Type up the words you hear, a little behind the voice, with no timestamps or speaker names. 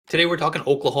Today we're talking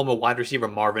Oklahoma wide receiver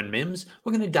Marvin Mims.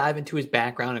 We're going to dive into his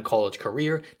background and college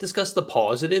career, discuss the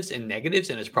positives and negatives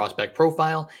in his prospect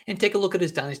profile, and take a look at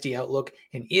his dynasty outlook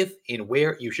and if and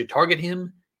where you should target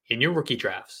him in your rookie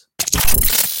drafts.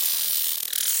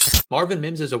 Marvin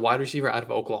Mims is a wide receiver out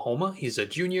of Oklahoma. He's a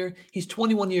junior, he's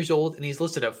 21 years old, and he's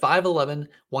listed at 5'11",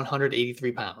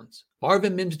 183 pounds.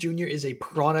 Marvin Mims Jr. is a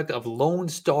product of Lone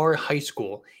Star High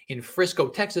School in Frisco,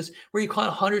 Texas, where he caught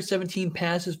 117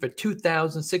 passes for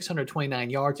 2,629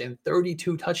 yards and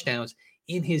 32 touchdowns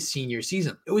in his senior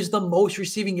season. It was the most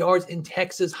receiving yards in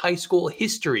Texas high school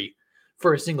history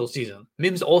for a single season.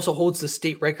 Mims also holds the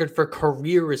state record for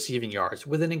career receiving yards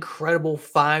with an incredible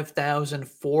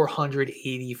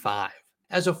 5,485.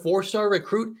 As a four-star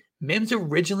recruit, Mims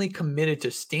originally committed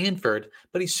to Stanford,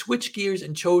 but he switched gears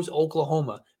and chose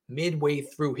Oklahoma midway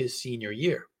through his senior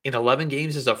year. In 11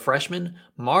 games as a freshman,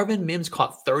 Marvin Mims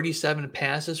caught 37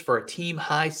 passes for a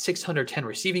team-high 610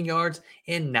 receiving yards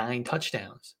and 9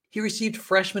 touchdowns. He received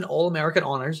freshman All-American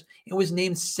honors and was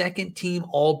named second-team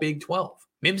All-Big 12.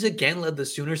 Mims again led the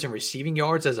Sooners in receiving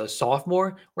yards as a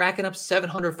sophomore, racking up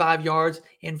 705 yards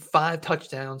and 5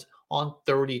 touchdowns on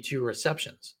 32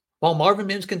 receptions. While Marvin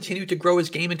Mims continued to grow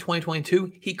his game in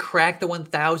 2022, he cracked the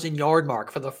 1,000-yard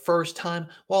mark for the first time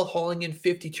while hauling in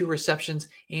 52 receptions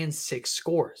and 6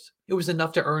 scores. It was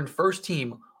enough to earn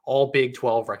first-team All-Big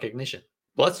 12 recognition.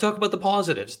 Let's talk about the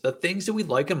positives, the things that we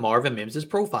like in Marvin Mims'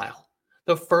 profile.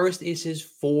 The first is his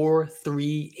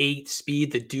 4.38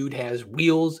 speed. The dude has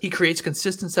wheels. He creates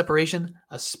consistent separation,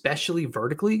 especially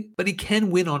vertically, but he can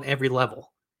win on every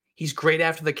level. He's great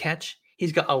after the catch.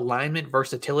 He's got alignment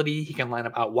versatility. He can line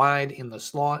up out wide in the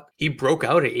slot. He broke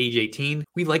out at age 18.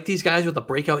 We like these guys with a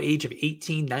breakout age of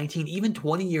 18, 19, even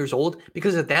 20 years old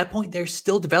because at that point, they're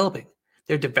still developing.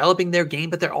 They're developing their game,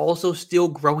 but they're also still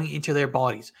growing into their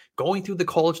bodies, going through the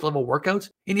college level workouts,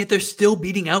 and yet they're still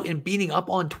beating out and beating up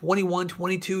on 21,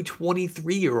 22,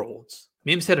 23-year-olds.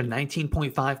 Mims had a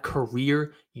 19.5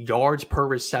 career yards per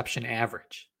reception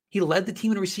average. He led the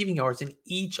team in receiving yards in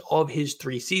each of his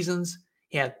 3 seasons.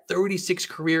 He had 36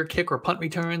 career kick or punt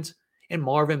returns, and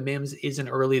Marvin Mims is an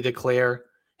early declare.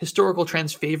 Historical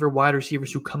trends favor wide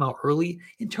receivers who come out early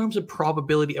in terms of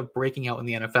probability of breaking out in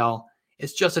the NFL.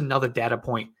 It's just another data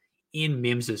point in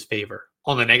Mims' favor.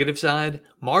 On the negative side,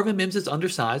 Marvin Mims is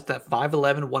undersized, that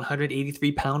 5'11",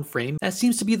 183-pound frame. That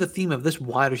seems to be the theme of this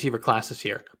wide receiver class this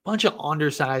year. Bunch of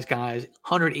undersized guys,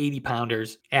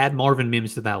 180-pounders. Add Marvin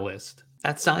Mims to that list.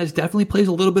 That size definitely plays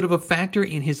a little bit of a factor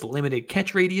in his limited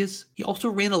catch radius. He also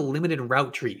ran a limited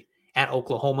route tree at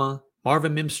Oklahoma.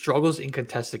 Marvin Mims struggles in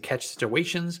contested catch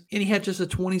situations, and he had just a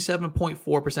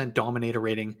 27.4% dominator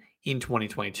rating in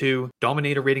 2022.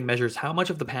 Dominator rating measures how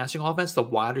much of the passing offense the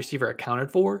wide receiver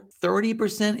accounted for.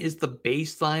 30% is the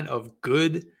baseline of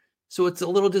good, so it's a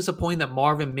little disappointing that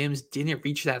Marvin Mims didn't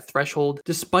reach that threshold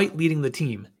despite leading the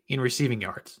team in receiving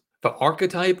yards. For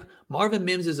archetype, Marvin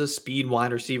Mims is a speed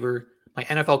wide receiver. My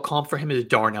NFL comp for him is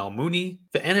Darnell Mooney.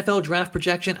 The NFL draft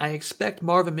projection, I expect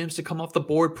Marvin Mims to come off the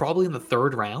board probably in the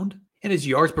 3rd round. And his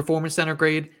yards performance center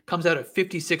grade comes out at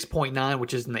 56.9,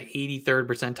 which is in the 83rd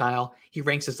percentile. He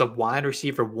ranks as a wide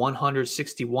receiver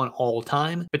 161 all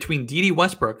time between D.D.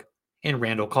 Westbrook and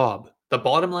Randall Cobb. The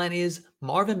bottom line is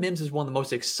Marvin Mims is one of the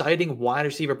most exciting wide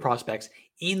receiver prospects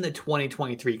in the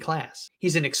 2023 class.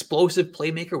 He's an explosive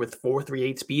playmaker with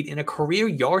 4.38 speed and a career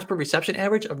yards per reception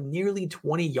average of nearly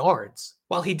 20 yards.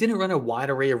 While he didn't run a wide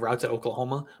array of routes at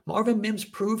Oklahoma, Marvin Mims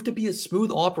proved to be a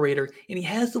smooth operator, and he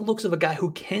has the looks of a guy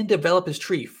who can develop his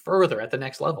tree further at the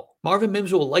next level. Marvin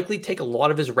Mims will likely take a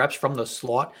lot of his reps from the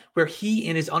slot, where he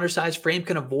and his undersized frame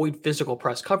can avoid physical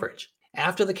press coverage.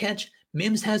 After the catch,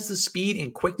 Mims has the speed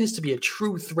and quickness to be a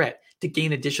true threat to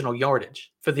gain additional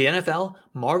yardage. For the NFL,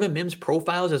 Marvin Mims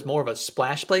profiles as more of a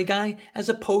splash play guy as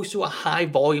opposed to a high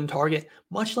volume target,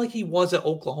 much like he was at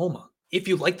Oklahoma. If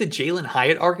you like the Jalen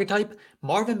Hyatt archetype,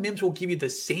 Marvin Mims will give you the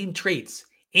same traits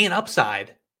and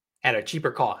upside at a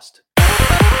cheaper cost.